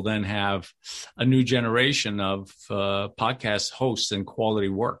 we will then have a new generation of podcast hosts and quality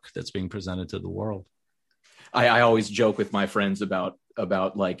work that's being presented to the world. I always joke with my friends about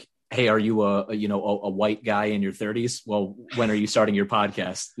like, hey, are you a white guy in your 30s? Well, when are you starting your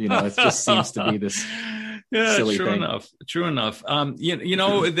podcast? It just seems to be this silly thing. True enough.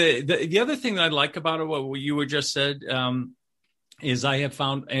 The other thing that I like about it, what you were just said, is I have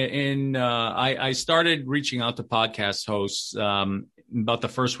found I started reaching out to podcast hosts about the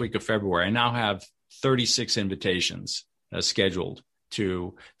first week of February. I now have 36 invitations scheduled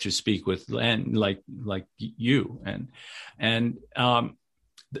to speak with, and like you, and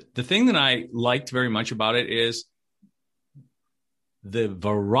the thing that I liked very much about it is the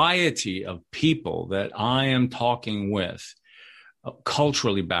variety of people that I am talking with,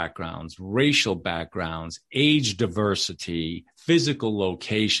 culturally backgrounds, racial backgrounds, age diversity, physical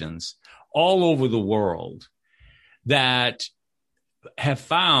locations, all over the world, that have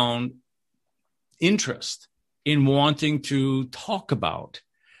found interest in wanting to talk about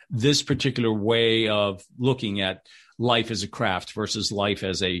this particular way of looking at life as a craft versus life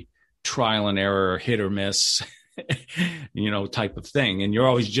as a trial and error, hit or miss, type of thing. And you're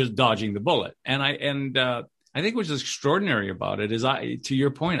always just dodging the bullet. And I think what's extraordinary about it is, to your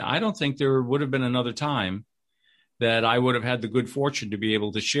point, I don't think there would have been another time that I would have had the good fortune to be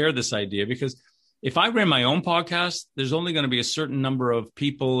able to share this idea, because if I ran my own podcast, there's only going to be a certain number of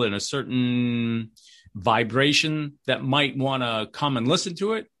people in a certain vibration that might want to come and listen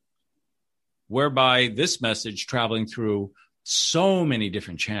to it, whereby this message traveling through so many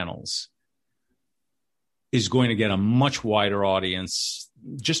different channels is going to get a much wider audience,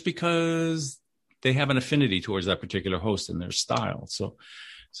 just because they have an affinity towards that particular host and their style.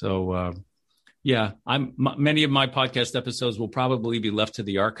 Yeah, many of my podcast episodes will probably be left to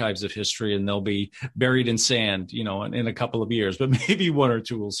the archives of history, and they'll be buried in sand, in a couple of years, but maybe one or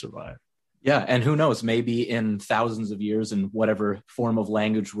two will survive. Yeah. And who knows, maybe in thousands of years, in whatever form of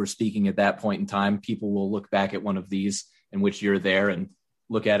language we're speaking at that point in time, people will look back at one of these in which you're there and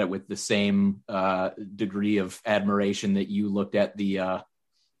look at it with the same degree of admiration that you looked at the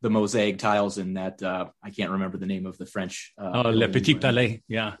mosaic tiles in that, I can't remember the name of the French. Le Petit Palais.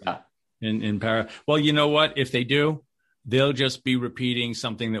 Yeah. In Paris. Well, you know what? If they do, they'll just be repeating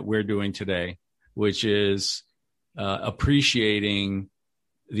something that we're doing today, which is appreciating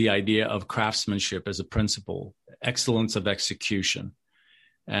the idea of craftsmanship as a principle, excellence of execution.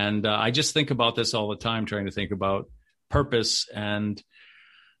 And I just think about this all the time, trying to think about purpose. And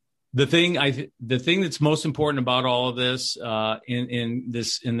the thing that's most important about all of this in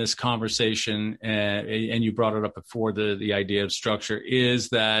this conversation, and you brought it up before, the idea of structure, is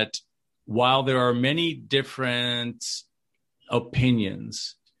that while there are many different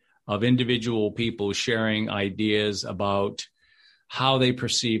opinions of individual people sharing ideas about how they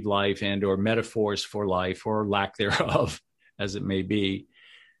perceive life and or metaphors for life or lack thereof, as it may be,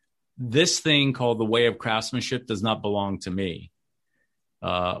 this thing called the way of craftsmanship does not belong to me.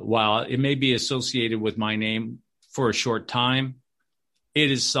 While it may be associated with my name for a short time,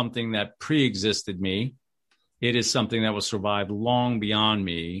 it is something that pre-existed me. It is something that will survive long beyond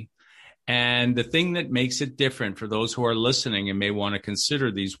me. And the thing that makes it different for those who are listening and may want to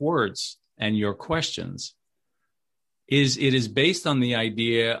consider these words and your questions is it is based on the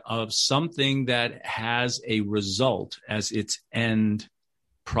idea of something that has a result as its end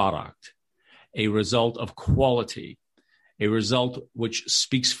product, a result of quality, a result which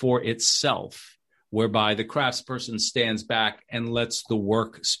speaks for itself, whereby the craftsperson stands back and lets the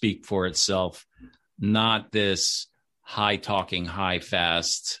work speak for itself, not this high-talking,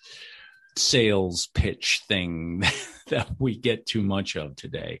 high-fast sales pitch thing that we get too much of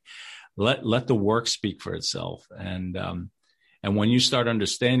today. Let the work speak for itself. And when you start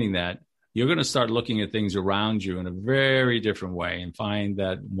understanding that, you're going to start looking at things around you in a very different way and find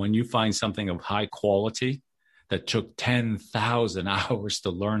that when you find something of high quality that took 10,000 hours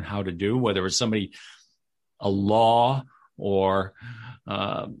to learn how to do, whether it's a law or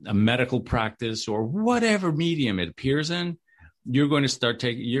a medical practice or whatever medium it appears in, you're going to start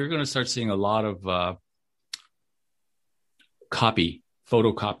seeing a lot of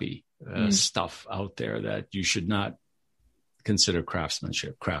photocopy stuff out there that you should not consider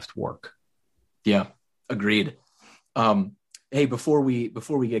craftsmanship, craft work. Yeah, agreed. Hey, before we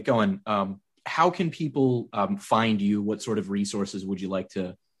get going, how can people find you? What sort of resources would you like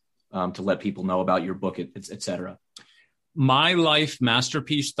to let people know about your book, et cetera?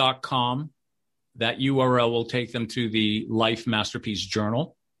 MyLifeMasterpiece.com. That URL will take them to the Life Masterpiece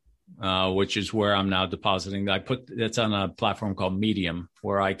Journal, which is where I'm now depositing. That's on a platform called Medium,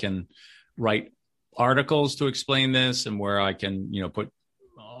 where I can write articles to explain this, and where I can, put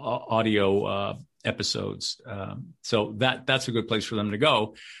audio episodes. So that's a good place for them to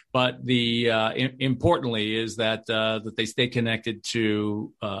go. But importantly is that they stay connected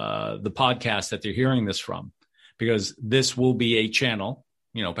to the podcast that they're hearing this from, because this will be a channel,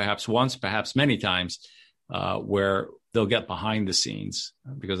 perhaps once, perhaps many times, where they'll get behind the scenes,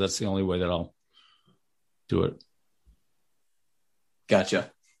 because that's the only way that I'll do it.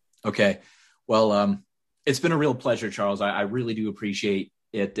 Gotcha. Okay. Well, it's been a real pleasure, Charles. I really do appreciate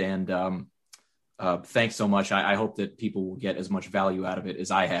it. And thanks so much. I hope that people will get as much value out of it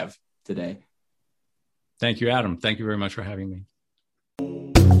as I have today. Thank you, Adam. Thank you very much for having me.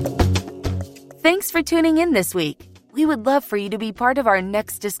 Thanks for tuning in this week. We would love for you to be part of our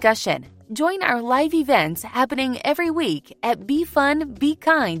next discussion. Join our live events happening every week at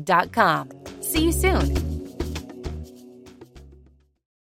befunbekind.com. See you soon.